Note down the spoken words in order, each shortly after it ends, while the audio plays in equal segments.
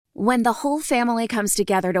When the whole family comes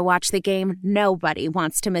together to watch the game, nobody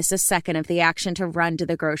wants to miss a second of the action to run to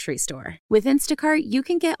the grocery store. With Instacart, you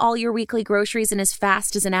can get all your weekly groceries in as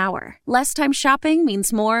fast as an hour. Less time shopping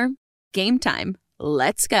means more game time.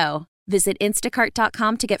 Let's go. Visit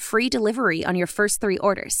instacart.com to get free delivery on your first 3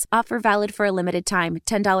 orders. Offer valid for a limited time.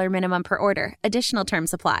 $10 minimum per order. Additional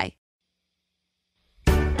terms apply.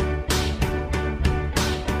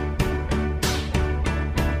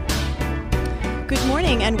 Good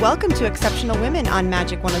morning and welcome to Exceptional Women on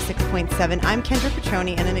Magic 106.7. I'm Kendra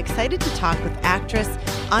Petroni and I'm excited to talk with actress,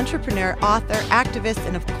 entrepreneur, author, activist,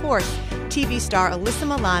 and of course, TV star Alyssa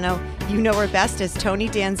Milano. You know her best as Tony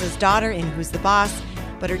Danza's daughter in Who's the Boss,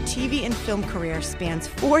 but her TV and film career spans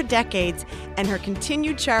 4 decades and her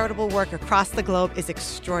continued charitable work across the globe is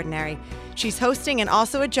extraordinary. She's hosting and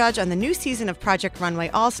also a judge on the new season of Project Runway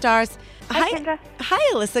All-Stars. Hi, Kendra.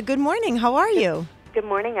 Hi, Alyssa. Good morning. How are you? Good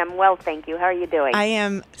morning. I'm well, thank you. How are you doing? I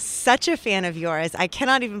am such a fan of yours. I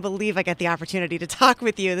cannot even believe I get the opportunity to talk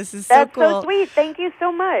with you. This is That's so cool. So sweet. Thank you so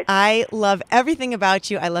much. I love everything about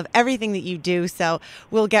you. I love everything that you do. So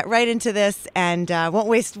we'll get right into this and won't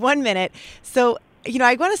waste 1 minute. So,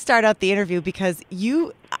 I want to start out the interview because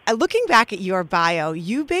looking back at your bio,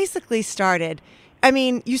 you basically started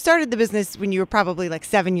the business when you were probably like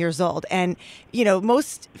 7 years old. And,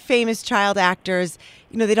 most famous child actors,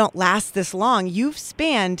 they don't last this long. You've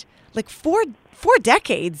spanned like four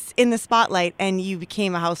decades in the spotlight and you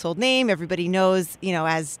became a household name. Everybody knows,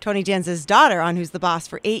 as Tony Danza's daughter on Who's the Boss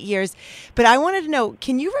for 8 years. But I wanted to know,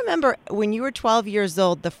 can you remember when you were 12 years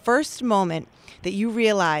old, the first moment that you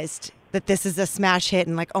realized that this is a smash hit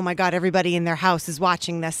and like, oh my God, everybody in their house is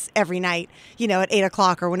watching this every night, at 8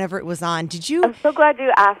 o'clock or whenever it was on. I'm so glad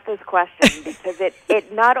you asked this question because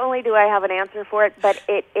it not only do I have an answer for it, but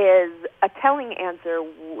it is a telling answer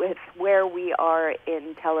with where we are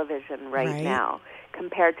in television right now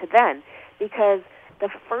compared to then. Because the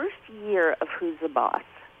first year of Who's the Boss,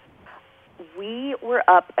 we were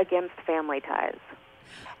up against Family Ties.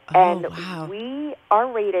 And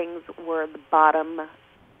our ratings were the bottom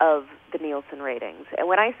of the Nielsen ratings. And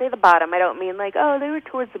when I say the bottom, I don't mean like, oh, they were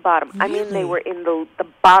towards the bottom. Really? I mean they were in the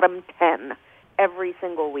bottom 10 every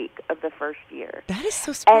single week of the first year. That is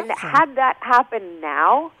so surprising. And had that happened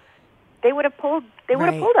now, they would have pulled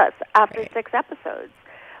us after 6 episodes.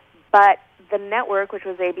 But the network, which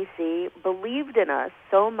was ABC, believed in us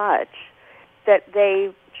so much that they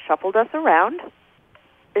shuffled us around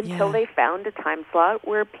until they found a time slot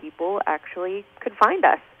where people actually could find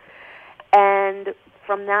us. And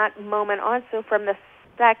from that moment on, so from the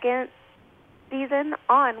second season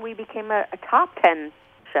on, we became a top 10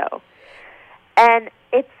 show. And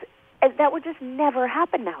that would just never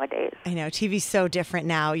happen nowadays. I know. TV's so different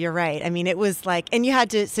now. You're right. I mean, it was like, and you had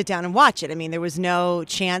to sit down and watch it. I mean, there was no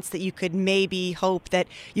chance that you could maybe hope that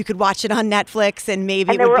you could watch it on Netflix and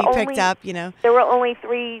maybe it would be picked up, There were only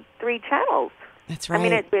three channels. That's right.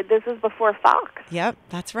 I mean, this is before Fox. Yep,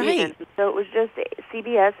 that's right. Even. So it was just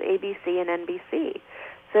CBS, ABC, and NBC.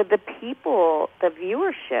 So the people, the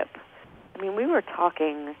viewership, I mean, we were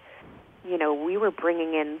talking, we were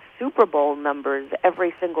bringing in Super Bowl numbers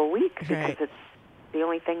every single week because it's the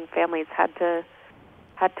only thing families had to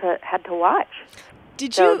watch.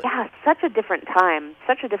 Yeah, such a different time,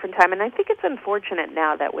 and I think it's unfortunate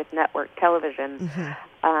now that with network television,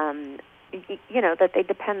 that they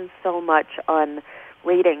depend so much on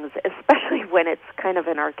ratings, especially when it's kind of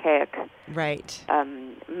an archaic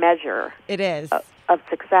measure. It is. Of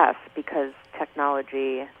success because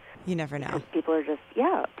technology. You never know. People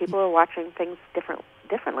are watching things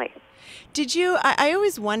differently. Did you? I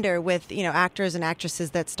always wonder with actors and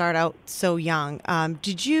actresses that start out so young.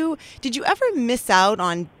 Did you ever miss out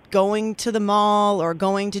on going to the mall or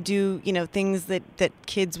going to do things that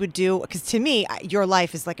kids would do? Because to me, your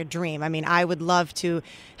life is like a dream. I mean, I would love to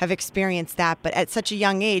have experienced that, but at such a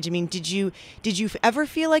young age, I mean, did you ever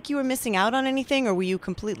feel like you were missing out on anything, or were you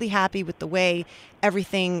completely happy with the way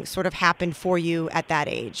everything sort of happened for you at that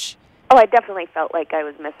age? Oh, I definitely felt like I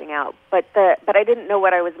was missing out, but I didn't know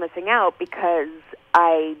what I was missing out because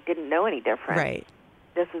I didn't know any different. Right.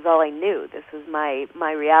 This is all I knew. This was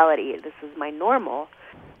my reality. This was my normal.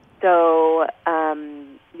 So,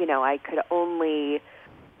 I could only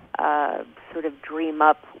sort of dream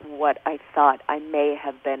up what I thought I may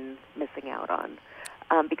have been missing out on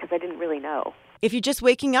because I didn't really know. If you're just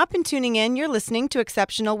waking up and tuning in, you're listening to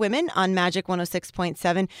Exceptional Women on Magic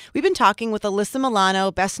 106.7. We've been talking with Alyssa Milano,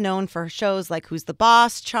 best known for shows like Who's the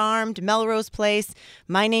Boss, Charmed, Melrose Place,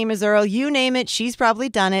 My Name is Earl, you name it, she's probably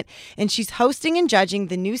done it. And she's hosting and judging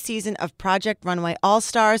the new season of Project Runway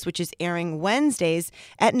All-Stars, which is airing Wednesdays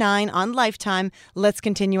at 9 on Lifetime. Let's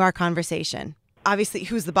continue our conversation. obviously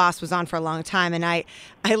Who's the Boss was on for a long time. And I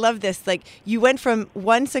love this. Like, you went from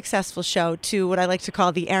one successful show to what I like to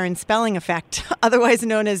call the Aaron Spelling effect, otherwise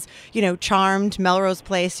known as, Charmed, Melrose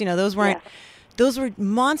Place. Those those were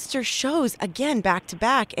monster shows, again, back to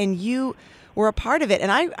back. And you were a part of it.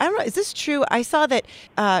 And I don't know, is this true? I saw that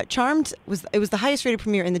Charmed was the highest rated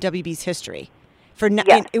premiere in the WB's history.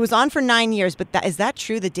 It was on for 9 years, but is that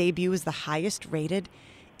true? The debut was the highest rated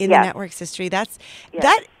in the network's history. That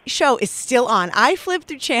show is still on. I flip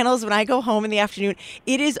through channels when I go home in the afternoon.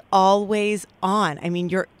 It is always on. I mean,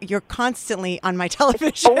 you're constantly on my television.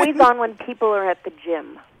 It's always on when people are at the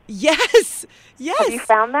gym. Yes. Have you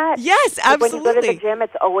found that? Yes, absolutely. When you go to the gym,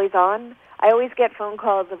 it's always on. I always get phone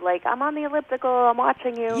calls of like, I'm on the elliptical, I'm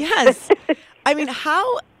watching you. Yes. I mean,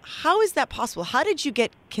 how is that possible? How did you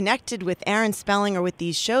get connected with Aaron Spelling or with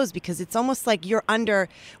these shows? Because it's almost like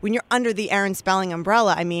when you're under the Aaron Spelling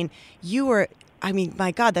umbrella. I mean,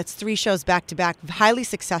 my God, that's 3 shows back to back, highly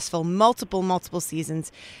successful, multiple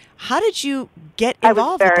seasons. How did you get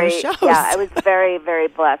involved with those shows? Yeah, I was very, very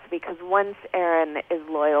blessed because once Aaron is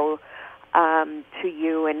loyal to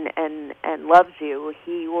you and loves you,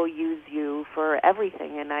 he will use you for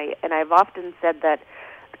everything. And I've often said that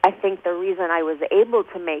I think the reason I was able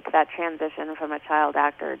to make that transition from a child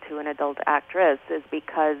actor to an adult actress is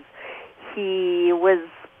because he was,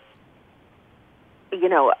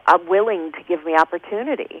 willing to give me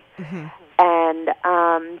opportunity. Mm-hmm.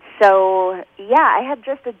 And so I had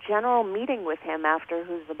just a general meeting with him after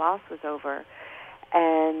Who's the Boss was over.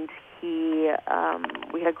 And we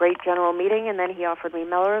had a great general meeting, and then he offered me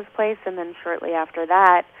Melrose Place, and then shortly after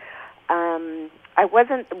that, I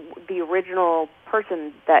wasn't the original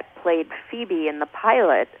person that played Phoebe in the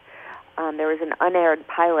pilot. There was an unaired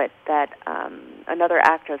pilot that another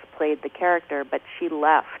actress played the character, but she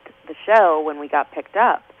left the show when we got picked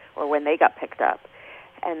up, or when they got picked up.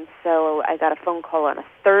 And so I got a phone call on a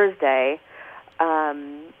Thursday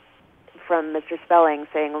from Mr. Spelling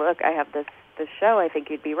saying, look, I have this show I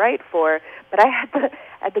think you'd be right for. But I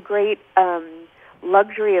had the great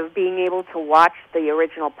luxury of being able to watch the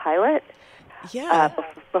original pilot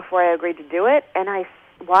before I agreed to do it. And I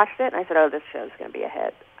watched it, and I said, oh, this show's going to be a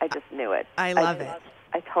hit. I just knew it. I love it.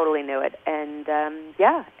 I totally knew it. And,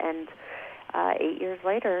 8 years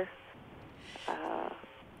later,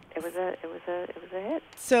 it was a hit.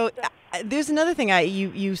 So there's another thing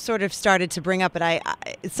you sort of started to bring up, but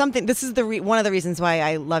it's something. This is one of the reasons why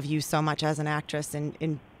I love you so much as an actress,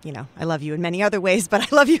 and I love you in many other ways, but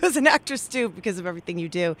I love you as an actress too because of everything you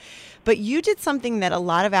do. But you did something that a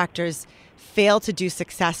lot of actors fail to do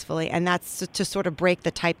successfully, and that's to sort of break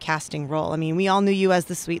the typecasting role. I mean, we all knew you as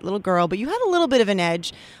the sweet little girl, but you had a little bit of an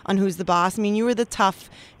edge on Who's the Boss. I mean, you were the tough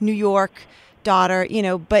New York daughter,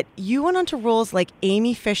 but you went on to roles like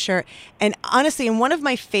Amy Fisher, and honestly, and one of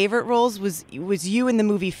my favorite roles was you in the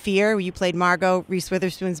movie Fear, where you played Margot, Reese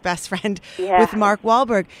Witherspoon's best friend, with Mark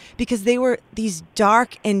Wahlberg, because they were these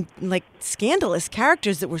dark and like scandalous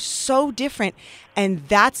characters that were so different, and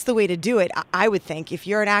that's the way to do it. I would think if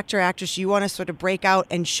you're an actor or actress, you want to sort of break out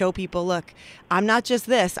and show people, look, I'm not just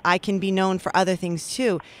this, I can be known for other things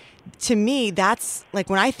too. To me, that's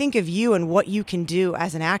like when I think of you and what you can do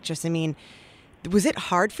as an actress, I mean, was it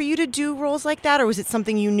hard for you to do roles like that, or was it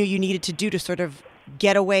something you knew you needed to do to sort of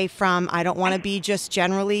get away from, I don't want to be just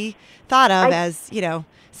generally thought of as,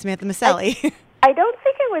 Samantha Maselli? I don't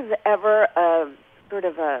think it was ever sort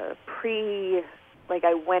of a like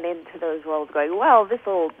I went into those roles going, well,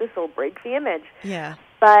 this'll break the image. Yeah.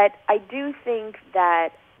 But I do think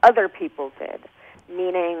that other people did,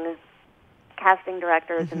 meaning casting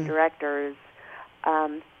directors and directors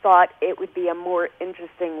thought it would be a more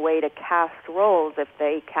interesting way to cast roles if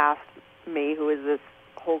they cast me, who is this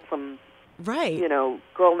wholesome,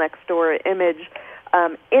 girl next door image,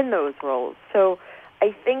 in those roles. So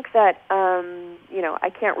I think that, I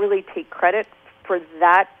can't really take credit for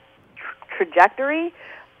that trajectory,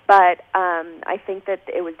 but I think that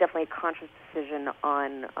it was definitely a conscious decision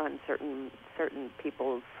on certain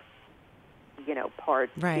people's, part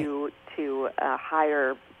to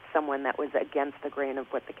hire someone that was against the grain of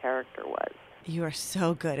what the character was. You are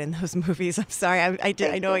so good in those movies. I'm sorry.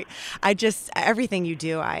 I know. I just, everything you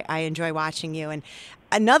do, I enjoy watching you. And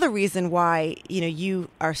another reason why, you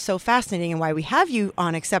are so fascinating and why we have you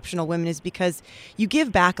on Exceptional Women is because you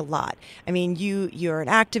give back a lot. I mean, you're an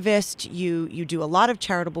activist. You do a lot of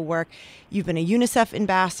charitable work. You've been a UNICEF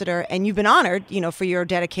ambassador, and you've been honored, for your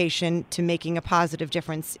dedication to making a positive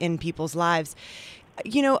difference in people's lives.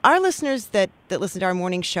 Our listeners that listen to our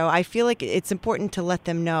morning show, I feel like it's important to let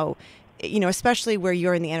them know, especially where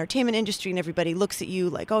you're in the entertainment industry and everybody looks at you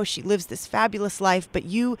like, oh, she lives this fabulous life, but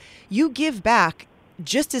you give back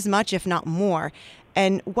just as much, if not more.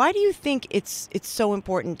 And why do you think it's so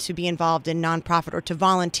important to be involved in nonprofit or to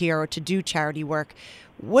volunteer or to do charity work?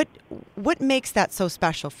 What makes that so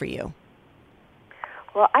special for you?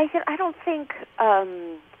 Well, I don't think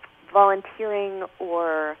volunteering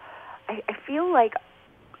I feel like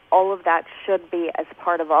all of that should be as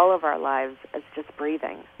part of all of our lives as just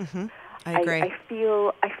breathing. Mm-hmm. I agree. I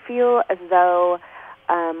feel as though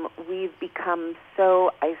we've become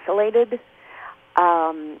so isolated,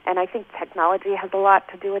 and I think technology has a lot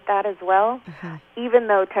to do with that as well. Mm-hmm. Even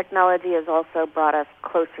though technology has also brought us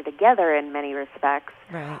closer together in many respects,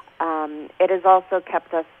 right. It has also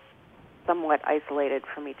kept us somewhat isolated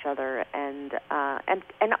from each other and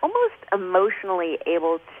almost emotionally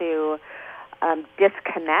able to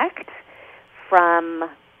disconnect from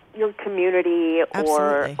your community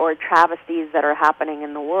or travesties that are happening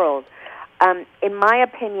in the world. In my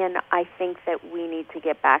opinion, I think that we need to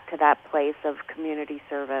get back to that place of community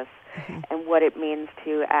service and what it means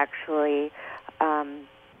to actually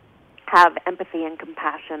have empathy and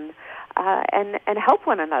compassion and help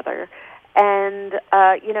one another. And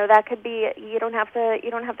that could be you don't have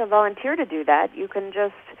to volunteer to do that. You can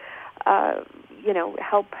just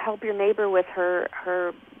help your neighbor with her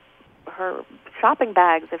shopping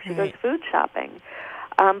bags if she goes food shopping.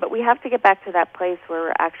 But we have to get back to that place where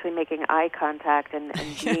we're actually making eye contact and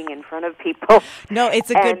being in front of people. No,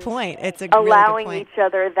 it's a good point. It's a allowing really good point. each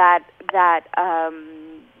other that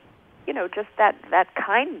just that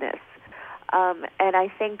kindness. And I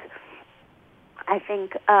think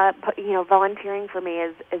volunteering for me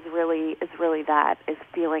is really that, is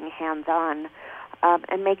feeling hands-on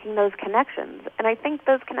and making those connections. And I think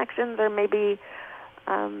those connections are maybe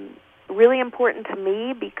really important to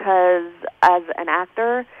me because as an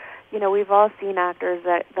actor, we've all seen actors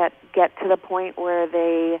that get to the point where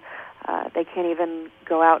they can't even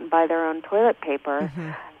go out and buy their own toilet paper.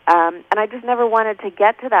 Mm-hmm. And I just never wanted to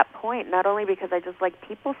get to that point, not only because I just like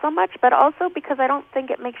people so much, but also because I don't think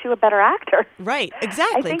it makes you a better actor. Right,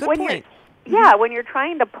 exactly. Good point. When you're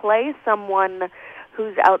trying to play someone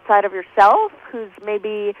who's outside of yourself, who's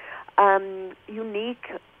maybe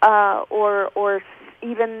unique or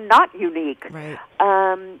even not unique, right.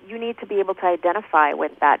 You need to be able to identify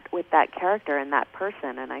with that character and that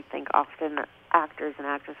person. And I think often actors and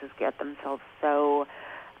actresses get themselves so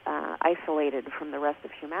isolated from the rest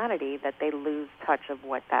of humanity that they lose touch of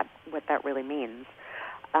what that really means.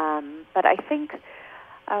 But I think,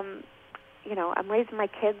 I'm raising my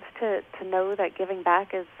kids to know that giving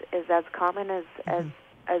back is as common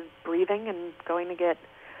as breathing and going to get,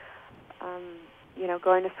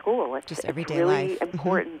 going to school. Just everyday really life.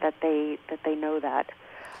 important that they know that.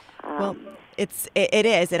 Well, it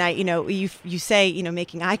is, and you say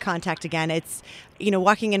making eye contact again. It's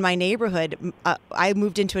walking in my neighborhood. I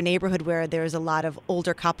moved into a neighborhood where there's a lot of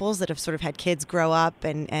older couples that have sort of had kids grow up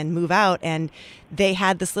and move out, and they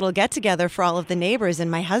had this little get together for all of the neighbors.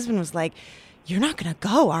 And my husband was like, "You're not going to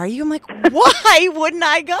go, are you?" I'm like, "Why wouldn't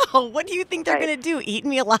I go? What do you think they're going to do? Eat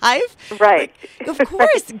me alive?" Right. Like, of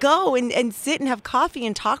course, go and sit and have coffee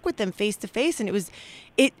and talk with them face to face. And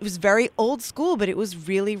it was very old school, but it was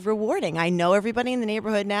really rewarding. I know everybody in the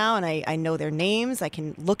neighborhood now, and I know their names. I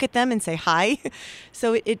can look at them and say hi.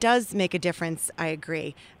 So it does make a difference. I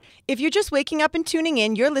agree. If you're just waking up and tuning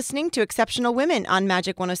in, you're listening to Exceptional Women on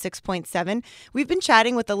Magic 106.7. We've been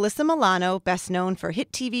chatting with Alyssa Milano, best known for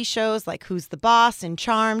hit TV shows like Who's the Boss and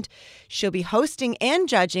Charmed. She'll be hosting and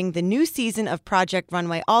judging the new season of Project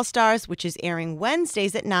Runway All-Stars, which is airing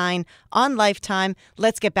Wednesdays at 9 on Lifetime.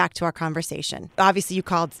 Let's get back to our conversation. Obviously, you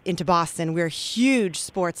called into Boston. We're a huge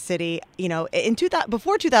sports city.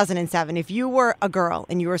 Before 2007, if you were a girl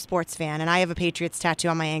and you were a sports fan, and I have a Patriots tattoo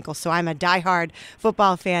on my ankle, so I'm a diehard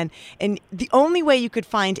football fan, and the only way you could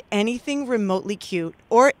find anything remotely cute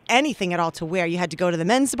or anything at all to wear, you had to go to the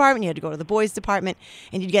men's department, you had to go to the boys' department,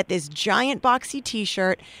 and you'd get this giant boxy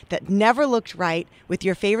T-shirt that never looked right with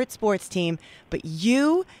your favorite sports team, but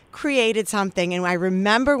you created something. And I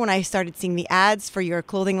remember when I started seeing the ads for your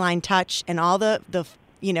clothing line Touch and all the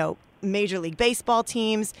Major League Baseball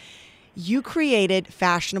teams, you created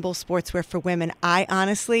fashionable sportswear for women.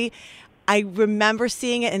 I remember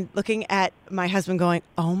seeing it and looking at my husband going,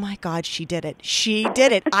 "Oh my God, she did it. She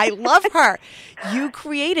did it. I love her." You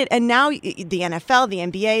created, and now the NFL, the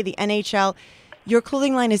NBA, the NHL, your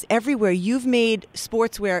clothing line is everywhere. You've made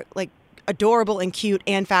sportswear like adorable and cute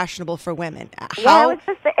and fashionable for women. Yeah,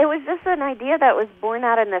 it was just an idea that was born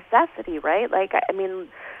out of necessity, right? Like, I mean,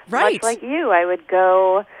 right. Much like you, I would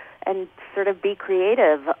go and sort of be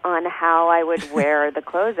creative on how I would wear the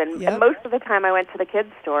clothes. And, and most of the time I went to the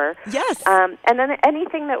kids' store. Yes. And then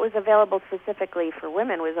anything that was available specifically for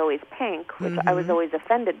women was always pink, which I was always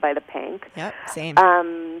offended by the pink. Yep, same.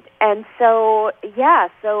 And so,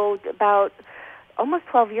 so about almost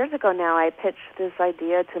 12 years ago now, I pitched this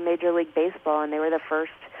idea to Major League Baseball, and they were the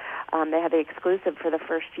first, they had the exclusive for the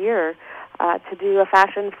first year, to do a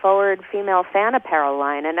fashion-forward female fan apparel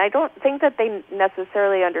line. And I don't think that they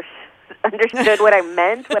necessarily understood what I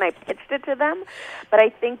meant when I pitched it to them, but I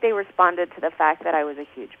think they responded to the fact that I was a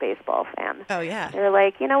huge baseball fan. Oh, yeah. They were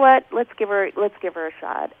like, you know what, let's give her a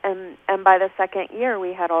shot. And by the second year,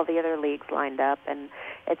 we had all the other leagues lined up, and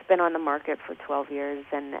it's been on the market for 12 years,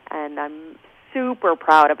 and I'm super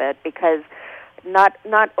proud of it, because not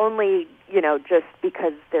only, just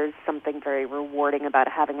because there's something very rewarding about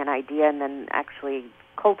having an idea and then actually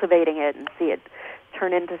cultivating it and see it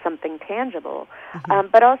turn into something tangible,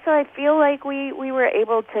 but also I feel like we were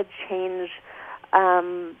able to change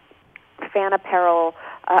fan apparel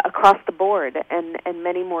across the board, and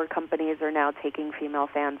many more companies are now taking female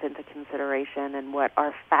fans into consideration and what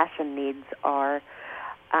our fashion needs are,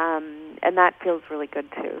 and that feels really good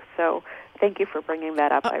too. So thank you for bringing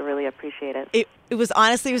that up. I really appreciate it. It was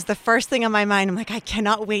the first thing on my mind. I'm like, I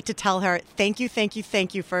cannot wait to tell her, thank you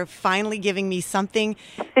for finally giving me something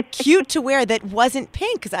cute to wear that wasn't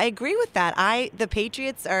pink, because I agree with that. The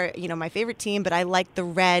Patriots are, my favorite team, but I like the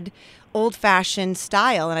red, old-fashioned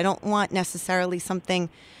style, and I don't want necessarily something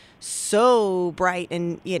so bright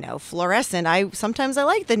and, fluorescent. Sometimes I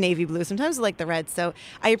like the navy blue, sometimes I like the red. So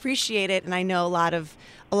I appreciate it, and I know a lot of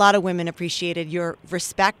women appreciated your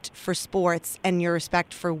respect for sports and your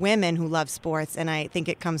respect for women who love sports, and I think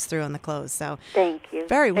it comes through in the clothes. So thank you.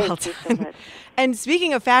 Very well done. Thank you so much. And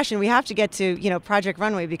speaking of fashion, we have to get to, Project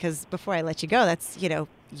Runway, because before I let you go, that's,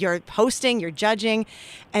 you're hosting, you're judging,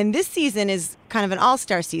 and this season is kind of an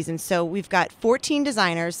all-star season. So we've got 14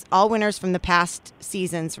 designers, all winners from the past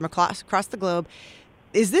seasons from across the globe.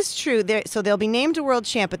 Is this true? So they'll be named a world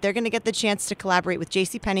champ, but they're going to get the chance to collaborate with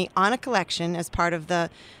JCPenney on a collection as part of the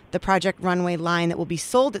Project Runway line that will be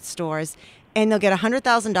sold at stores, and they'll get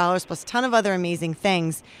 $100,000 plus a ton of other amazing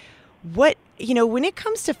things. When it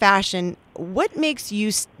comes to fashion, what makes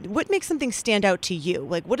something stand out to you?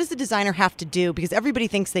 Like, what does the designer have to do? Because everybody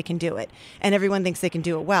thinks they can do it, and everyone thinks they can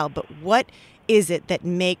do it well. But what is it that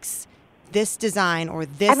makes this design or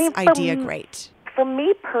this idea great? For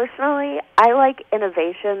me personally, I like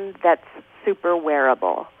innovation that's super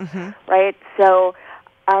wearable, right? So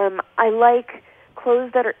I like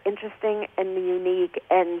clothes that are interesting and unique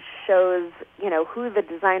and shows, who the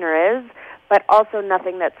designer is, but also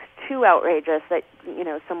nothing that's too outrageous that,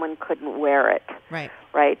 someone couldn't wear it.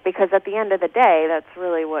 Right? Because at the end of the day, that's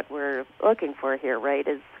really what we're looking for here, right,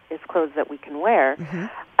 is clothes that we can wear.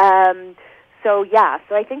 So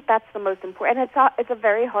I think that's the most important. And it's a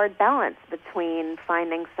very hard balance between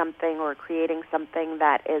finding something or creating something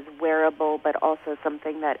that is wearable, but also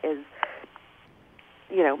something that is,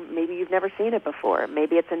 maybe you've never seen it before.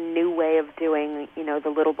 Maybe it's a new way of doing, the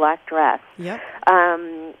little black dress. Yep.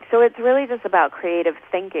 So it's really just about creative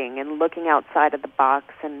thinking and looking outside of the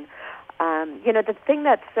box. And, the thing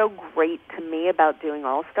that's so great to me about doing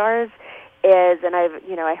All Stars is, and I've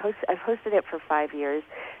hosted it for 5 years,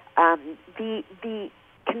 the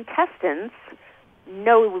contestants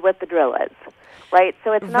know what the drill is, right?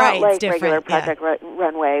 So it's not like regular Project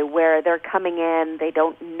Runway where they're coming in, they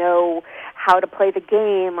don't know how to play the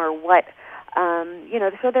game or what,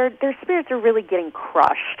 so their spirits are really getting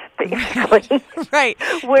crushed, basically.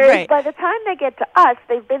 Whereas by the time they get to us,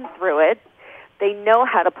 they've been through it. They know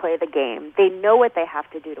how to play the game. They know what they have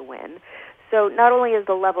to do to win. So not only is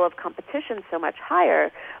the level of competition so much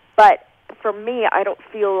higher, but for me, I don't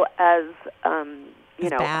feel as,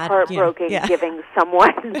 bad, heartbroken giving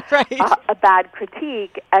someone a bad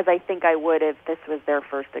critique as I think I would if this was their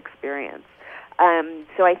first experience.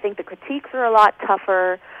 So I think the critiques are a lot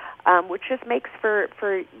tougher, which just makes for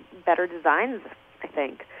better designs, I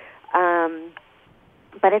think.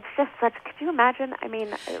 But it's just such, could you imagine,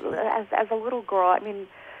 as a little girl,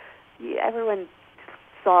 everyone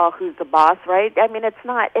saw Who's the Boss, right?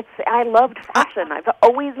 I loved fashion. I've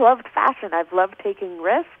always loved fashion. I've loved taking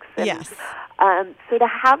risks. And, yes. So to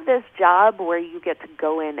have this job where you get to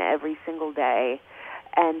go in every single day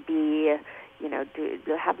and be,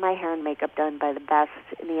 have my hair and makeup done by the best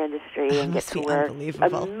in the industry and get to wear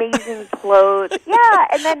amazing clothes.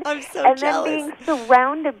 And then then being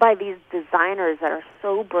surrounded by these designers that are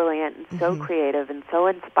so brilliant and so creative and so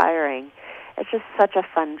inspiring. It's just such a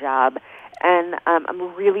fun job. And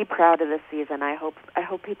I'm really proud of this season. I hope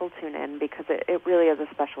people tune in because it really is a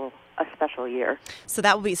special year. So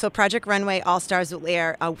that will be Project Runway All Stars will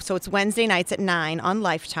air. So it's Wednesday nights at 9 on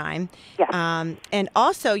Lifetime. Yes. And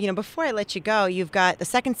also, before I let you go, you've got the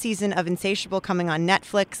second season of Insatiable coming on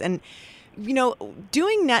Netflix. And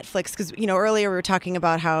doing Netflix, because earlier we were talking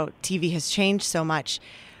about how TV has changed so much.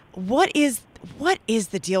 What is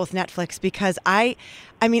the deal with Netflix? Because I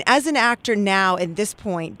mean, as an actor now at this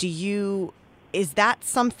point, is that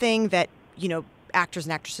something that, actors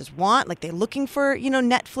and actresses want? Like they're looking for,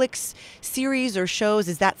 Netflix series or shows?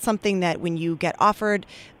 Is that something that when you get offered,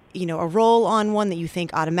 a role on one that you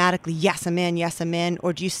think automatically, yes, I'm in,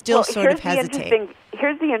 or do you still sort of hesitate?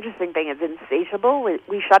 Here's the interesting thing is Insatiable,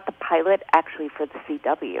 we shot the pilot actually for the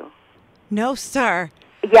CW. No, sir.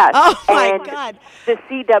 Yes. Oh, my God. The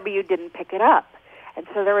CW didn't pick it up. And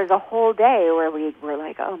so there was a whole day where we were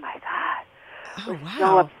like, oh, my God. Oh, we're wow.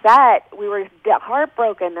 so upset. We were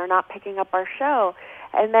heartbroken. They're not picking up our show.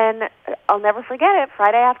 And then I'll never forget it.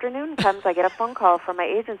 Friday afternoon comes, I get a phone call from my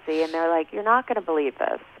agency, and they're like, you're not going to believe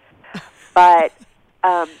this. But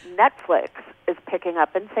Netflix is picking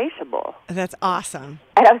up Insatiable. That's awesome.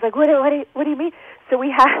 And I was like, what do you mean? So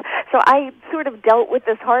I sort of dealt with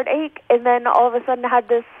this heartache, and then all of a sudden had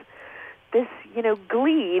this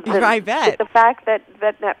glee I bet. with the fact that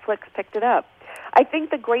Netflix picked it up. I think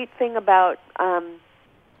the great thing about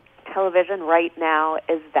television right now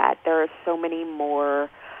is that there are so many more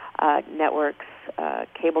networks,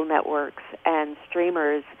 cable networks, and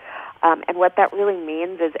streamers. And what that really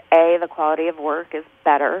means is, A, the quality of work is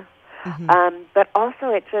better, but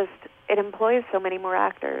also it employs so many more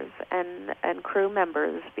actors and crew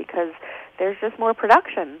members because there's just more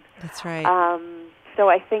production. That's right. So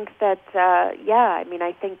I think that,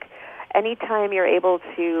 I think anytime you're able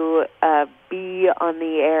to be on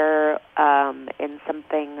the air in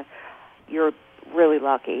something, you're really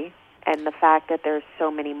lucky. And the fact that there's so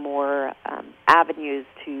many more avenues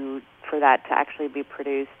for that to actually be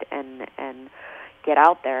produced and get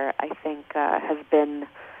out there, I think has been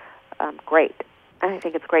great. And I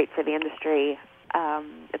think it's great for the industry.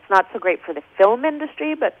 It's not so great for the film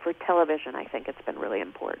industry, but for television, I think it's been really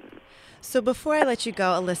important. So before I let you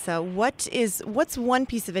go, Alyssa, what's one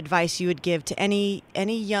piece of advice you would give to any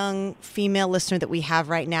young female listener that we have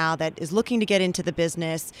right now that is looking to get into the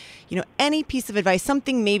business? Any piece of advice,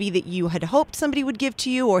 something maybe that you had hoped somebody would give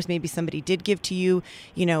to you, or maybe somebody did give to you,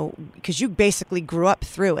 because you basically grew up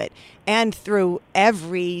through it and through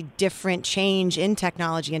every different change in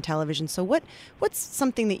technology and television. So what's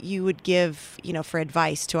something that you would give, for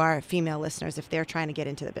advice to our female listeners if they're trying to get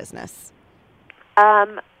into the business?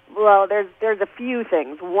 Well, there's a few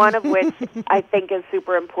things, one of which I think is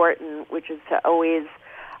super important, which is to always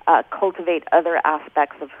cultivate other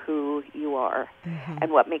aspects of who you are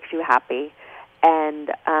and what makes you happy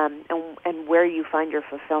and where you find your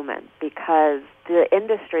fulfillment, because the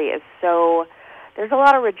industry is there's a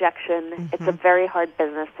lot of rejection. It's a very hard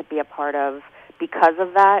business to be a part of because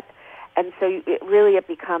of that. And so it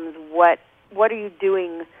becomes what are you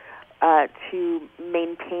doing to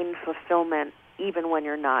maintain fulfillment even when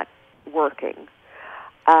you're not working.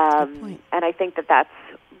 And I think that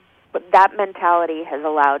mentality has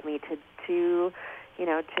allowed me to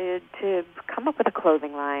come up with a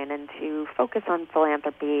clothing line and to focus on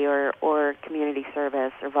philanthropy or community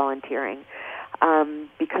service or volunteering.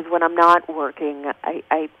 Because when I'm not working,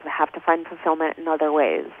 I have to find fulfillment in other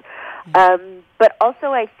ways. But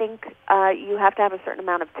also I think you have to have a certain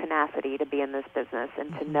amount of tenacity to be in this business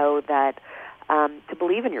and to know that to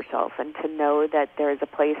believe in yourself and to know that there is a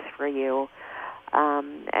place for you,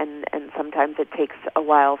 and sometimes it takes a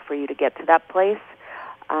while for you to get to that place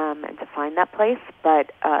and to find that place.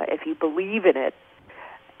 But if you believe in it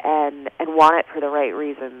and want it for the right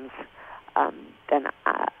reasons, then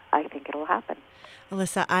I think it'll happen.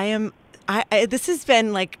 Alyssa, this has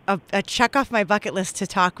been like a check off my bucket list to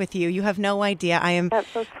talk with you. You have no idea. That's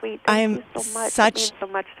so sweet. Thank you so much. It means so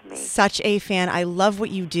much to me. Such a fan. I love what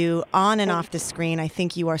you do on and off the screen. I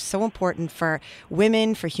think you are so important for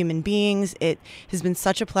women, for human beings. It has been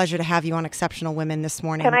such a pleasure to have you on Exceptional Women this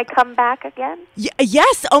morning. Can I come back again?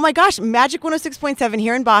 Yes. Oh my gosh. Magic 106.7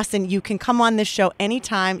 here in Boston. You can come on this show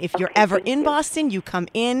anytime. If you're ever in Boston, you come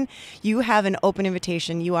in. You have an open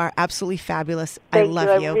invitation. You are absolutely fabulous. I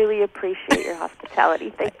love you. I really appreciate your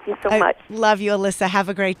hospitality. Thank you so much. Love you, Alyssa. Have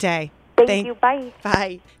a great day. Thank you. Bye.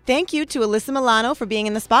 Bye. Thank you to Alyssa Milano for being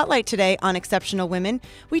in the spotlight today on Exceptional Women.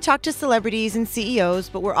 We talk to celebrities and CEOs,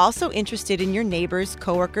 but we're also interested in your neighbors,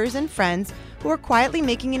 coworkers, and friends who are quietly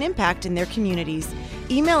making an impact in their communities.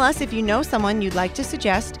 Email us if you know someone you'd like to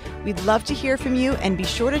suggest. We'd love to hear from you, and be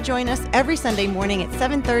sure to join us every Sunday morning at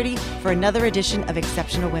 7:30 for another edition of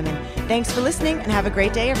Exceptional Women. Thanks for listening, and have a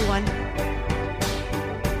great day, everyone.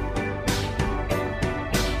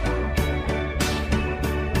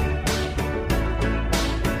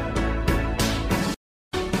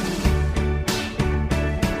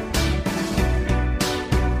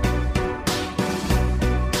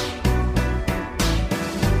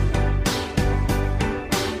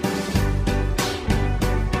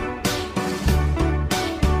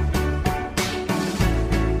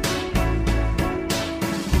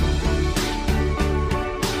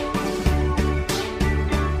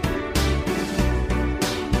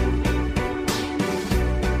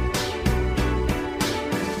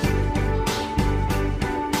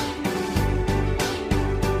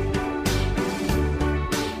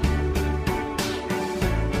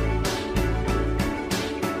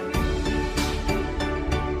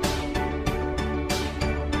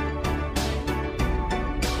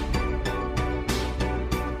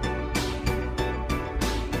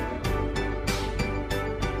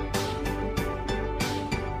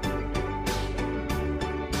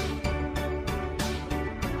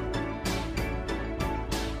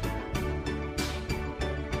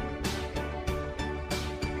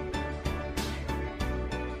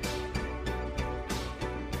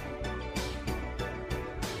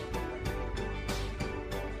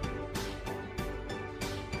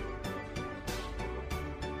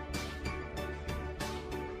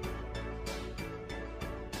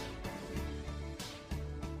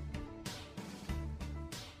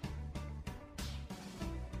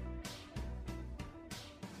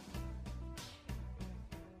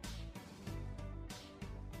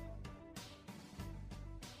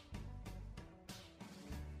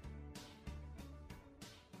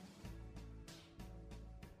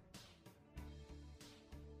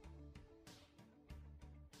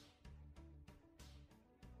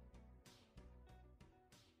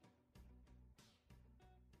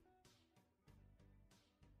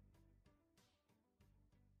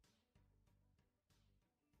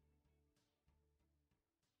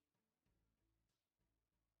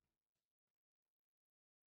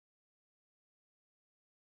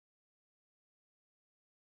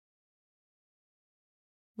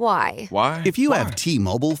 Why? Why? If you have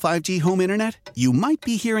T-Mobile 5G home internet, you might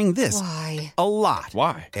be hearing this Why? a lot.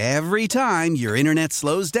 Why? Every time your internet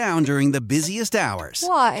slows down during the busiest hours.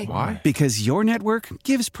 Why? Why? Because your network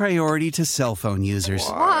gives priority to cell phone users.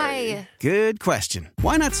 Why? Good question.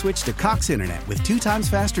 Why not switch to Cox Internet with 2 times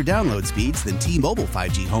faster download speeds than T-Mobile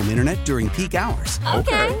 5G home internet during peak hours?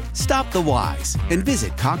 Okay. Stop the whys and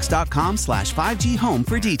visit cox.com/5G home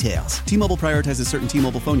for details. T-Mobile prioritizes certain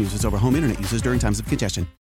T-Mobile phone users over home internet users during times of congestion.